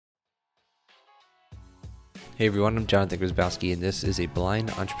Hey everyone, I'm Jonathan Grzybowski, and this is a blind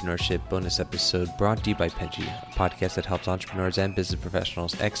entrepreneurship bonus episode brought to you by Penji, a podcast that helps entrepreneurs and business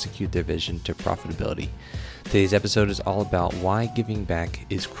professionals execute their vision to profitability. Today's episode is all about why giving back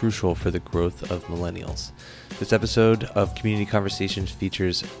is crucial for the growth of millennials. This episode of Community Conversations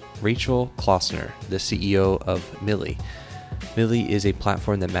features Rachel Klossner, the CEO of Milli. Milli is a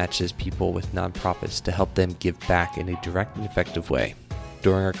platform that matches people with nonprofits to help them give back in a direct and effective way.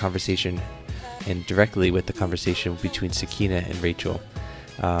 During our conversation, and directly with the conversation between Sakina and Rachel,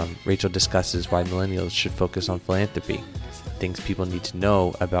 Rachel discusses why millennials should focus on philanthropy, things people need to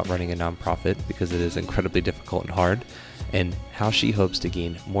know about running a nonprofit because it is incredibly difficult and hard, and how she hopes to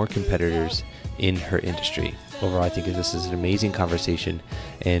gain more competitors in her industry. Overall, I think this is an amazing conversation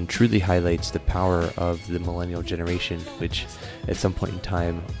and truly highlights the power of the millennial generation, which at some point in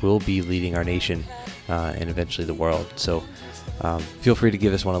time will be leading our nation and eventually the world. So feel free to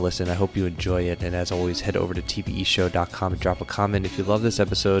give this one a listen. I hope you enjoy it. And as always, head over to tbeshow.com and drop a comment. If you love this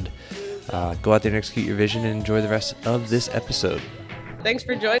episode, go out there and execute your vision and enjoy the rest of this episode. Thanks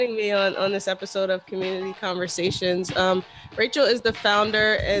for joining me on this episode of Community Conversations. Rachel is the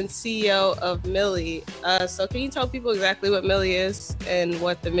founder and CEO of Milli. So can you tell people exactly what Milli is and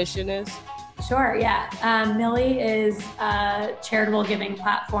what the mission is? Sure, yeah. Milli is a charitable giving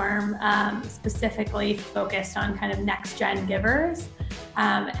platform specifically focused on kind of next-gen givers.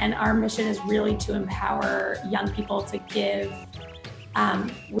 And our mission is really to empower young people to give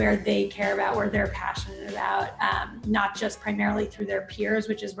where they care about, where they're passionate about, not just primarily through their peers,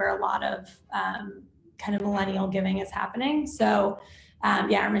 which is where a lot of kind of millennial giving is happening. So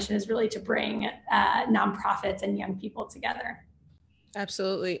our mission is really to bring nonprofits and young people together.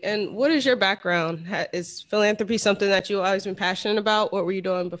 Absolutely. And what is your background? Is philanthropy something that you've always been passionate about? What were you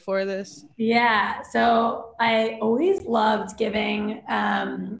doing before this? Yeah, so I always loved giving,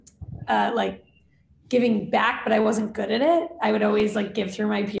 giving back, but I wasn't good at it. I would always give through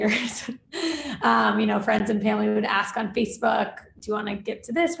my peers. Friends and family would ask on Facebook, do you want to give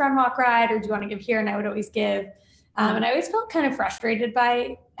to this run, walk, ride, or do you want to give here? And I would always give. And I always felt kind of frustrated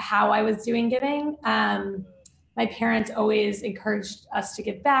by how I was doing giving. My parents always encouraged us to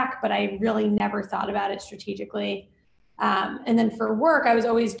give back, but I really never thought about it strategically. And then for work, I was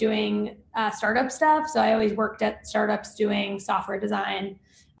always doing startup stuff. So I always worked at startups doing software design.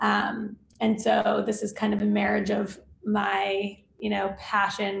 And so this is kind of a marriage of my,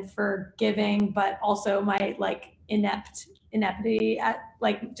 passion for giving, but also my ineptity at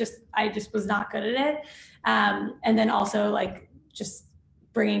I just was not good at it. And then also just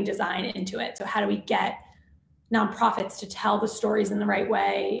bringing design into it. So how do we get nonprofits to tell the stories in the right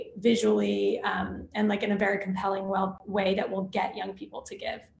way, visually, and in a very compelling way that will get young people to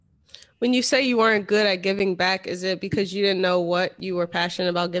give. When you say you weren't good at giving back, is it because you didn't know what you were passionate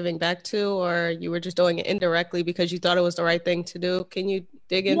about giving back to, or you were just doing it indirectly because you thought it was the right thing to do? Can you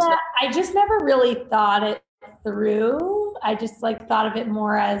dig into that? I just never really thought it through. I just thought of it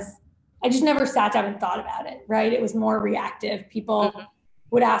more as, I just never sat down and thought about it, right? It was more reactive. People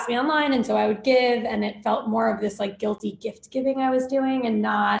would ask me online, and so I would give, and it felt more of this guilty gift giving I was doing, and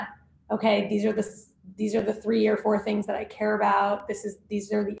not, okay, these are the 3 or 4 things that I care about.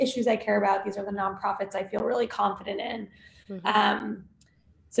 These are the issues I care about. These are the nonprofits I feel really confident in. I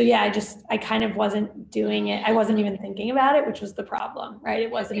kind of wasn't doing it. I wasn't even thinking about it, which was the problem, right?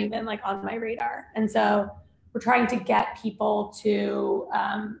 It wasn't even on my radar. And so we're trying to get people to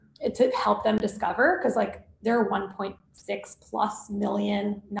help them discover, because there are 1.6 plus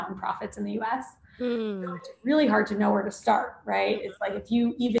million nonprofits in the US. So it's really hard to know where to start, right? It's if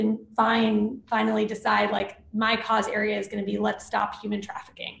you even finally decide my cause area is going to be, let's stop human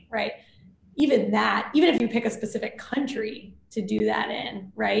trafficking, right? Even if you pick a specific country to do that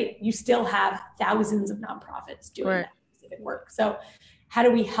in, right? You still have thousands of nonprofits doing that specific work. So how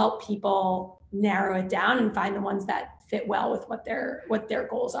do we help people narrow it down and find the ones that fit well with what their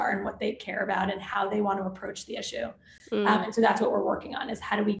goals are and what they care about and how they want to approach the issue. And so that's what we're working on, is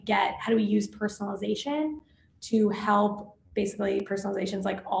how do we use personalization to help. Basically, personalization's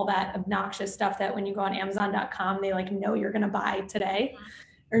all that obnoxious stuff that when you go on Amazon.com, they know you're going to buy today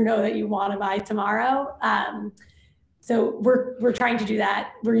or know that you want to buy tomorrow. So we're trying to do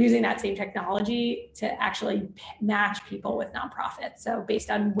that. We're using that same technology to actually match people with nonprofits. So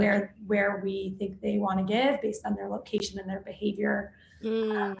based on where we think they want to give, based on their location and their behavior,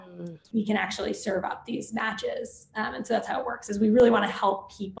 we can actually serve up these matches. And so that's how it works, is we really want to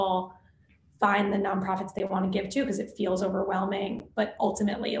help people find the nonprofits they want to give to, because it feels overwhelming, but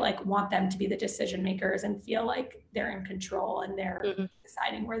ultimately want them to be the decision makers and feel like they're in control and they're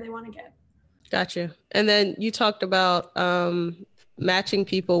deciding where they want to give. Gotcha. And then you talked about matching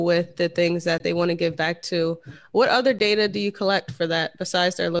people with the things that they want to give back to, what other data do you collect for that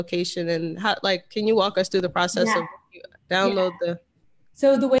besides their location? And how, like, can you walk us through the process of download the?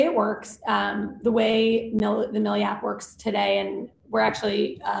 So the way it works, the way the Millie app works today, and we're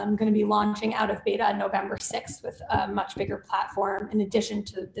actually going to be launching out of beta on November 6th with a much bigger platform in addition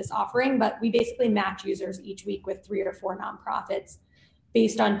to this offering. But we basically match users each week with 3 or 4 nonprofits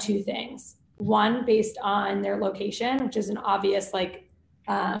based on 2 things. One, based on their location, which is an obvious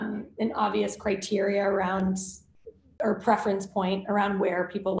criteria around, or preference point around where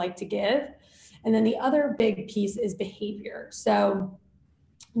people like to give. And then the other big piece is behavior. So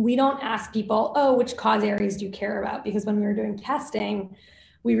we don't ask people, oh, which cause areas do you care about? Because when we were doing testing,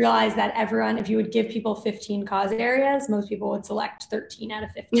 we realized that everyone, if you would give people 15 cause areas, most people would select 13 out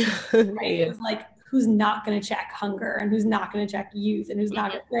of 15. Right? It was like, who's not going to check hunger and who's not going to check youth and who's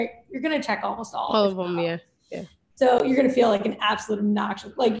not going to, right? You're going to check almost all of them. Yeah. So you're going to feel like an absolute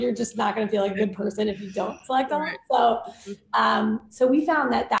obnoxious, like you're just not going to feel like a good person if you don't select them. Right. So we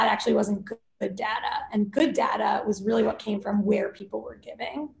found that actually wasn't good data, and good data was really what came from where people were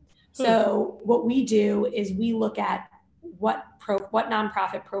giving. So what we do is we look at what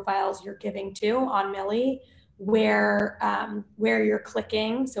nonprofit profiles you're giving to on Millie, where you're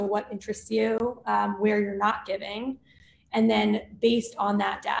clicking, so what interests you, where you're not giving. And then based on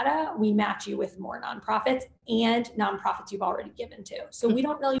that data, we match you with more nonprofits and nonprofits you've already given to. So we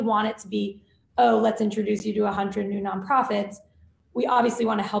don't really want it to be, oh, let's introduce you to 100 new nonprofits. We obviously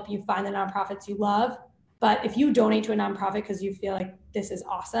want to help you find the nonprofits you love. But if you donate to a nonprofit because you feel like this is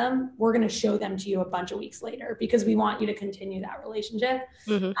awesome, we're going to show them to you a bunch of weeks later because we want you to continue that relationship.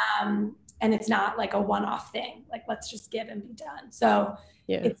 And it's not like a one-off thing, like let's just give and be done. So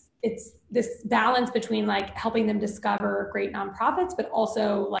it's this balance between like helping them discover great nonprofits, but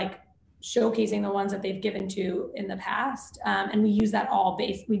also like showcasing the ones that they've given to in the past. And we do that all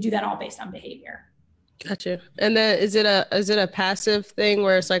based on behavior. Gotcha. And then is it a passive thing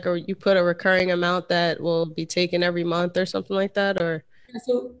where it's like you put a recurring amount that will be taken every month or something like that, or?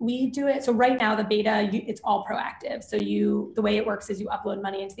 So we do it. So right now the beta, it's all proactive. So the way it works is you upload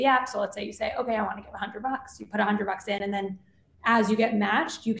money into the app. So let's say you say, okay, I want to give $100. You put $100 in, and then as you get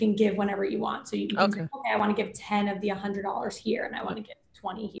matched, you can give whenever you want. So you can say, okay, I want to give 10 of the $100 here, and I want to give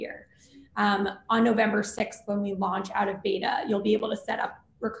 20 here. On November 6th, when we launch out of beta, you'll be able to set up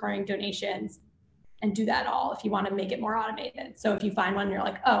recurring donations and do that all if you want to make it more automated. So if you find one, you're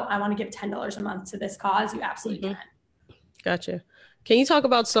like, oh, I want to give $10 a month to this cause, you absolutely can. Gotcha. Can you talk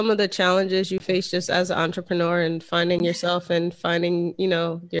about some of the challenges you face just as an entrepreneur and finding yourself and finding,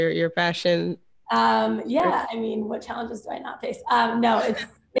 your passion? I mean, what challenges do I not face? No,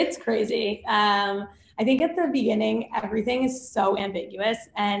 it's crazy. I think at the beginning, everything is so ambiguous,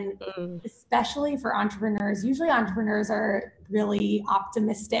 and especially for entrepreneurs, usually entrepreneurs are really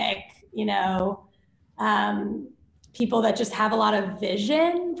optimistic, people that just have a lot of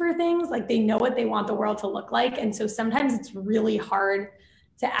vision for things, like they know what they want the world to look like. And so sometimes it's really hard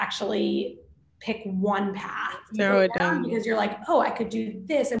to actually pick one path to narrow it down, because you're like, oh, I could do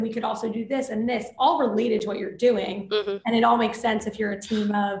this and we could also do this and this, all related to what you're doing. And it all makes sense if you're a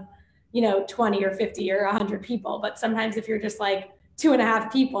team of, 20 or 50 or 100 people. But sometimes if you're just like 2.5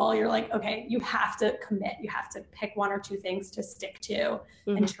 people, you're like, okay, you have to commit. You have to pick 1 or 2 things to stick to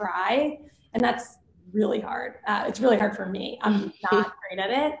and try. And that's really hard. It's really hard for me. I'm not great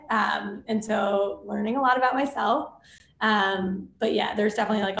at it. And so learning a lot about myself. But yeah, there's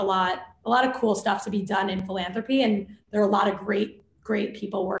definitely like a lot of cool stuff to be done in philanthropy. And there are a lot of great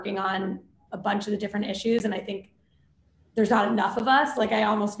people working on a bunch of the different issues. And I think there's not enough of us. Like, I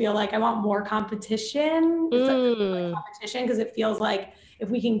almost feel like I want more competition. It's like competition, because it feels like if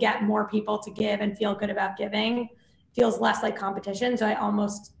we can get more people to give and feel good about giving, it feels less like competition. So I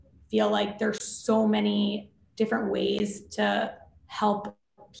almost feel like there's so many different ways to help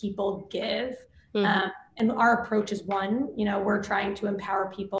people give. And our approach is one, we're trying to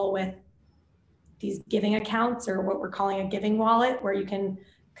empower people with these giving accounts, or what we're calling a giving wallet, where you can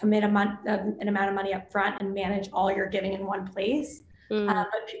commit an amount of money up front and manage all your giving in one place. But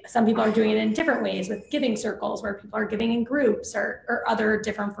some people are doing it in different ways with giving circles, where people are giving in groups or other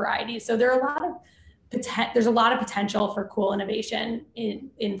different varieties. So there's a lot of potential for cool innovation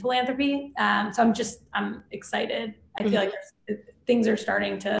in philanthropy. So I'm excited. I feel like things are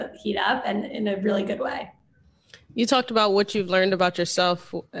starting to heat up, and in a really good way. You talked about what you've learned about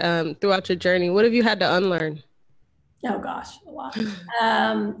yourself throughout your journey. What have you had to unlearn? Oh gosh, a lot.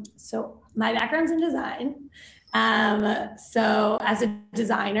 So my background's in design. So as a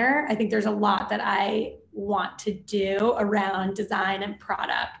designer, I think there's a lot that I want to do around design and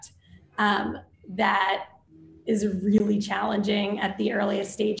product that is really challenging at the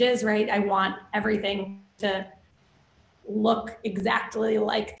earliest stages, right? I want everything to look exactly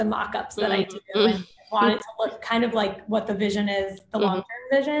like the mock-ups that I do, and I want it to look kind of like what the vision is, the long-term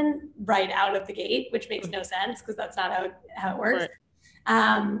vision, right out of the gate, which makes no sense because that's not how it works.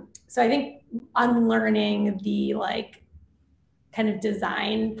 Right. So I think unlearning the like kind of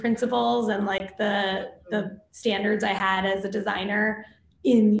design principles and like the standards I had as a designer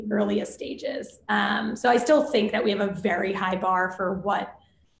in the earliest stages. So I still think that we have a very high bar for what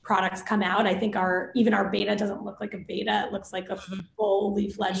products come out. I think even our beta doesn't look like a beta. It looks like a fully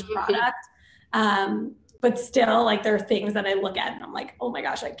fledged product. But still, like, there are things that I look at and I'm like, oh my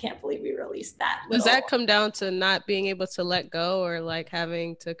gosh, I can't believe we released that. Does that come down to not being able to let go or like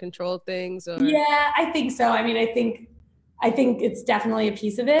having to control things? Or? Yeah, I think so. I mean, I think it's definitely a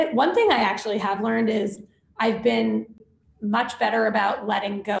piece of it. One thing I actually have learned is I've been much better about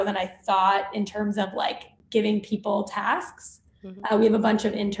letting go than I thought in terms of like giving people tasks. We have a bunch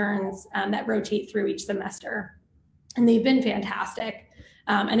of interns that rotate through each semester, and they've been fantastic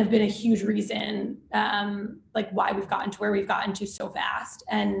and have been a huge reason like why we've gotten to where we've gotten to so fast.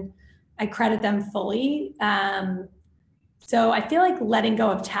 And I credit them fully. So I feel like letting go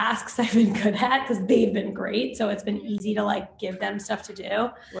of tasks I've been good at because they've been great. So it's been easy to like give them stuff to do.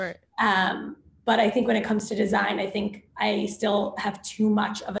 Right. But I think when it comes to design, I think I still have too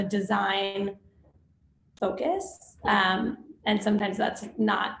much of a design focus. And sometimes that's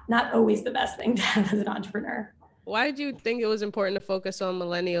not always the best thing to have as an entrepreneur. Why did you think it was important to focus on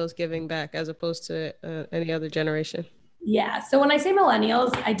millennials giving back as opposed to any other generation? Yeah. So when I say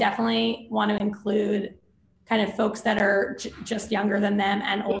millennials, I definitely want to include kind of folks that are just younger than them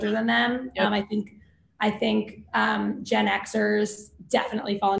and older than them. Yep. I think Gen Xers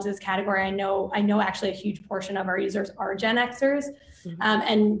definitely fall into this category. I know actually a huge portion of our users are Gen Xers.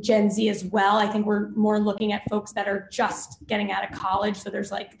 And Gen Z as well. I think we're more looking at folks that are just getting out of college. So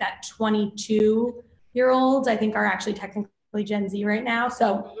there's like that 22-year-olds, I think, are actually technically Gen Z right now.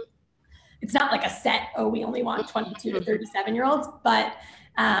 So it's not like a set, we only want 22 to 37-year-olds. But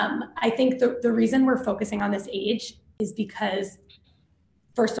I think the reason we're focusing on this age is because,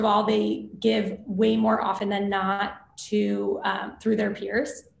 first of all, they give way more often than not to through their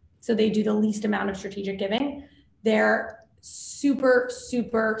peers. So they do the least amount of strategic giving. They're super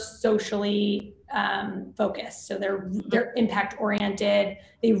socially focused. So they're impact oriented.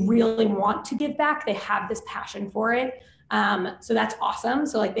 They really want to give back. They have this passion for it. So that's awesome.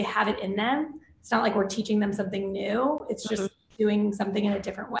 So like they have it in them. It's not like we're teaching them something new. It's just doing something in a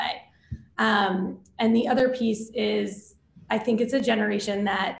different way. And the other piece is, I think it's a generation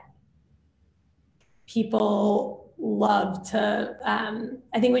that people love to,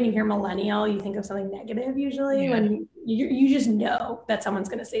 I think when you hear millennial, you think of something negative usually. When you just know that someone's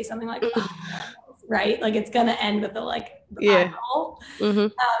going to say something like, right? Like it's going to end with the eye roll.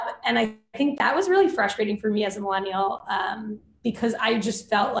 And I think that was really frustrating for me as a millennial because I just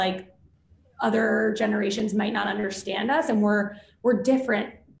felt like other generations might not understand us, and we're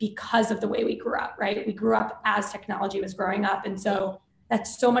different because of the way we grew up, right? We grew up as technology was growing up. And so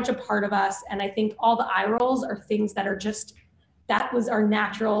that's so much a part of us. And I think all the eye rolls are things that are just, that was our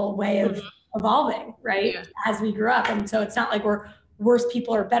natural way of evolving, right? As we grew up. And so it's not like we're worse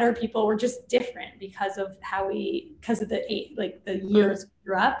people or better people. We're just different because of because of the years we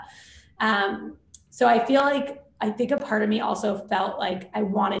grew up. So I feel like, I think a part of me also felt like I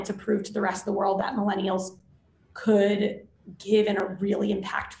wanted to prove to the rest of the world that millennials could give in a really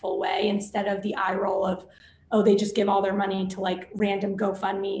impactful way instead of the eye roll of, they just give all their money to like random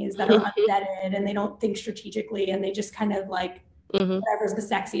GoFundMes that are unvetted and they don't think strategically and they just kind of like whatever's the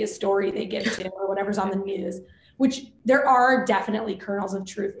sexiest story they give to or whatever's on the news, which there are definitely kernels of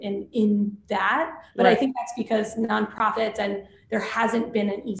truth in that. But I think that's because nonprofits, and there hasn't been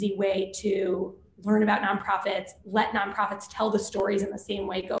an easy way to learn about nonprofits, let nonprofits tell the stories in the same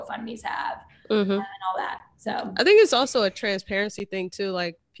way GoFundMes have and all that. So I think it's also a transparency thing too.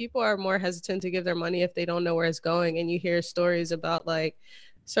 Like people are more hesitant to give their money if they don't know where it's going. And you hear stories about like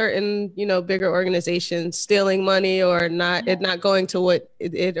certain, bigger organizations stealing money or not, it not going to what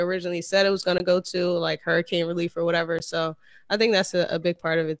it originally said it was going to go to, like hurricane relief or whatever. So I think that's a big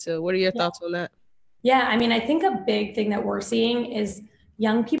part of it too. What are your thoughts on that? Yeah, I mean, I think a big thing that we're seeing is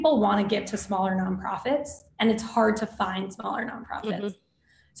young people want to give to smaller nonprofits, and it's hard to find smaller nonprofits.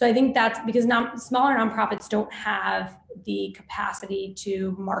 So I think that's because smaller nonprofits don't have the capacity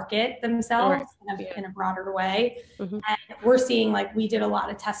to market themselves in a broader way. And we're seeing, like, we did a lot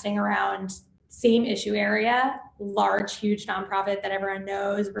of testing around same issue area, large, huge nonprofit that everyone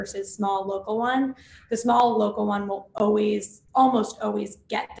knows versus small local one. The small local one will almost always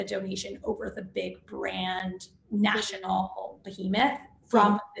get the donation over the big brand national behemoth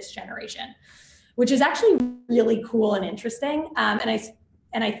from this generation, which is actually really cool and interesting.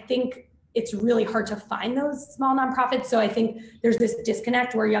 And I think it's really hard to find those small nonprofits. So I think there's this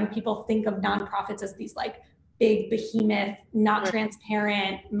disconnect where young people think of nonprofits as these like big behemoth, not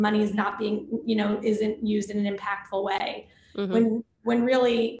transparent, money is not being, isn't used in an impactful way. When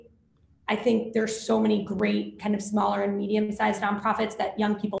really, I think there's so many great kind of smaller and medium-sized nonprofits that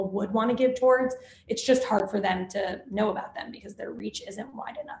young people would want to give towards. It's just hard for them to know about them because their reach isn't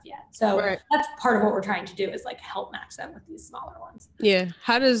wide enough yet. So that's part of what we're trying to do, is like help match them with these smaller ones. Yeah.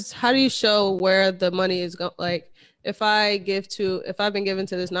 How do you show where the money is going? Like, if I've been given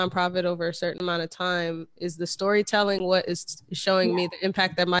to this nonprofit over a certain amount of time, is the storytelling what is showing me the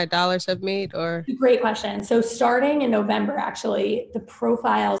impact that my dollars have made? Or great question. So starting in November, actually, the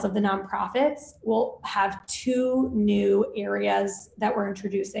profiles of the nonprofits will have 2 new areas that we're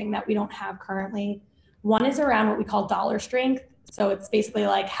introducing that we don't have currently. One is around what we call dollar strength. So it's basically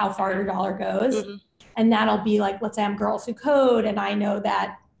like how far your dollar goes. And that'll be like, let's say I'm Girls Who Code, and I know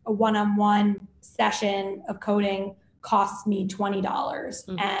that a one-on-one session of coding costs me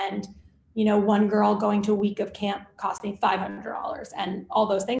 $20. And, one girl going to a week of camp cost me $500 and all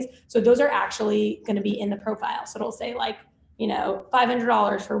those things. So those are actually going to be in the profile. So it'll say like,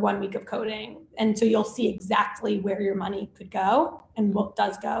 $500 for 1 week of coding. And so you'll see exactly where your money could go and what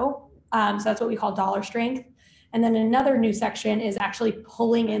does go. So that's what we call dollar strength. And then another new section is actually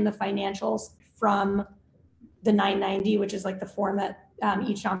pulling in the financials from the 990, which is like the form that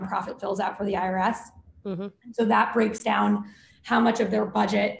each nonprofit fills out for the IRS. So that breaks down how much of their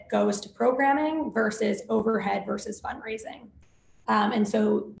budget goes to programming versus overhead versus fundraising. And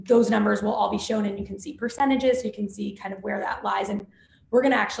so those numbers will all be shown, and you can see percentages, so you can see kind of where that lies. And we're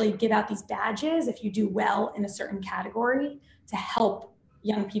going to actually give out these badges if you do well in a certain category to help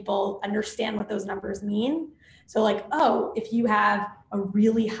young people understand what those numbers mean. So like, if you have a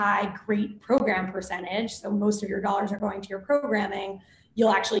really high, great program percentage, so most of your dollars are going to your programming,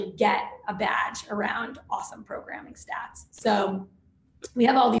 you'll actually get a badge around awesome programming stats. So we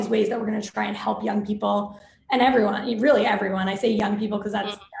have all these ways that we're going to try and help young people and everyone, really everyone. I say young people because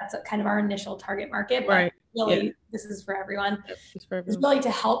that's kind of our initial target market, but really this is for everyone. It's really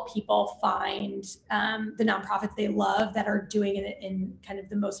to help people find the nonprofits they love that are doing it in kind of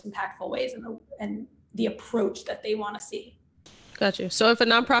the most impactful ways and the approach that they want to see. Gotcha. So if a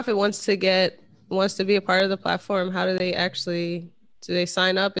nonprofit wants to be a part of the platform, how do they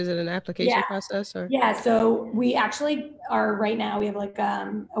sign up? Is it an application process? Or? Yeah, so we actually are right now, we have like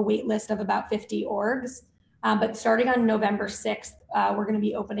a wait list of about 50 orgs, but starting on November 6th, we're going to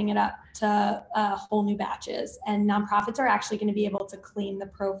be opening it up to whole new batches, and nonprofits are actually going to be able to claim the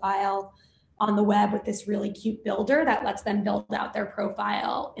profile on the web with this really cute builder that lets them build out their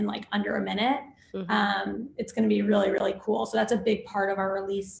profile in like under a minute. It's going to be really, really cool. So that's a big part of our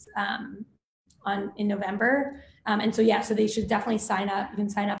release in November. And so they should definitely sign up. You can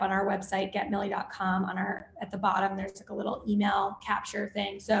sign up on our website, getmilly.com. At the bottom, there's like a little email capture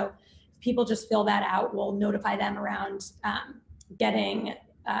thing. So if people just fill that out, we'll notify them around getting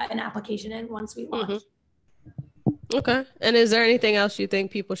an application in once we launch. Okay. And is there anything else you think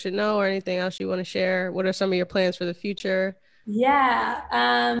people should know, or anything else you want to share? What are some of your plans for the future? Yeah.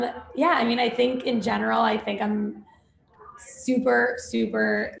 I mean, I think in general, I'm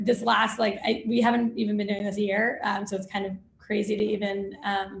super this last, we haven't even been doing this a year. So it's kind of crazy to even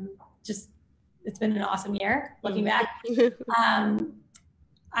it's been an awesome year looking back.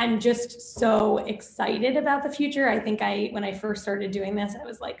 I'm just so excited about the future. I think when I first started doing this, I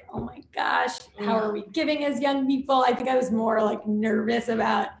was like, oh my gosh, how are we giving as young people? I think I was more like nervous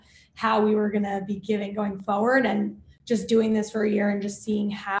about how we were going to be giving going forward, and just doing this for a year and just seeing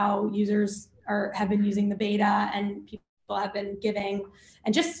how users have been using the beta and people have been giving,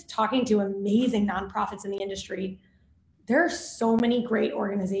 and just talking to amazing nonprofits in the industry. There are so many great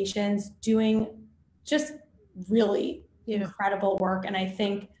organizations doing just really incredible work. And I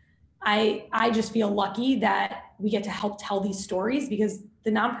think I just feel lucky that we get to help tell these stories, because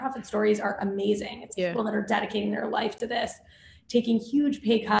the nonprofit stories are amazing. It's people that are dedicating their life to this, taking huge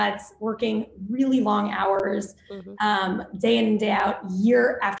pay cuts, working really long hours, day in and day out,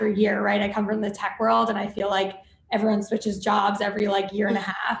 year after year, right? I come from the tech world, and I feel like everyone switches jobs every year and a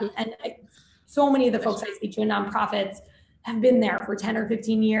half. And so many of the folks I speak to in nonprofits have been there for 10 or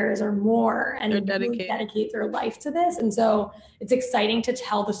 15 years or more, and really dedicate their life to this. And so it's exciting to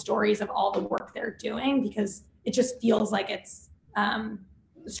tell the stories of all the work they're doing, because it just feels like it's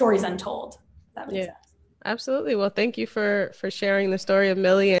stories untold. That makes sense. Absolutely. Well, thank you for sharing the story of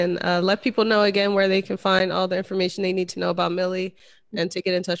Millie, and let people know again where they can find all the information they need to know about Millie and to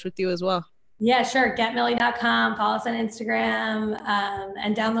get in touch with you as well. Yeah, sure. GetMillie.com, follow us on Instagram,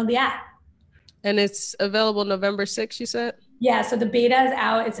 and download the app. And it's available November 6th, you said? Yeah, so the beta is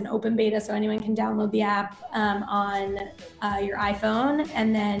out. It's an open beta, so anyone can download the app on your iPhone.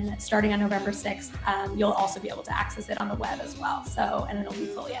 And then starting on November 6th, you'll also be able to access it on the web as well. So, and it'll be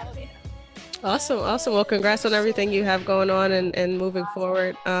fully out of beta. Awesome. Well, congrats on everything you have going on and moving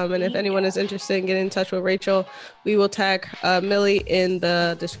forward. And if anyone is interested in getting in touch with Rachel, we will tag Millie in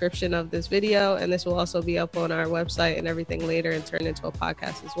the description of this video. And this will also be up on our website and everything later and turn into a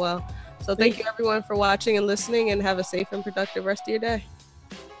podcast as well. So thank you everyone for watching and listening, and have a safe and productive rest of your day.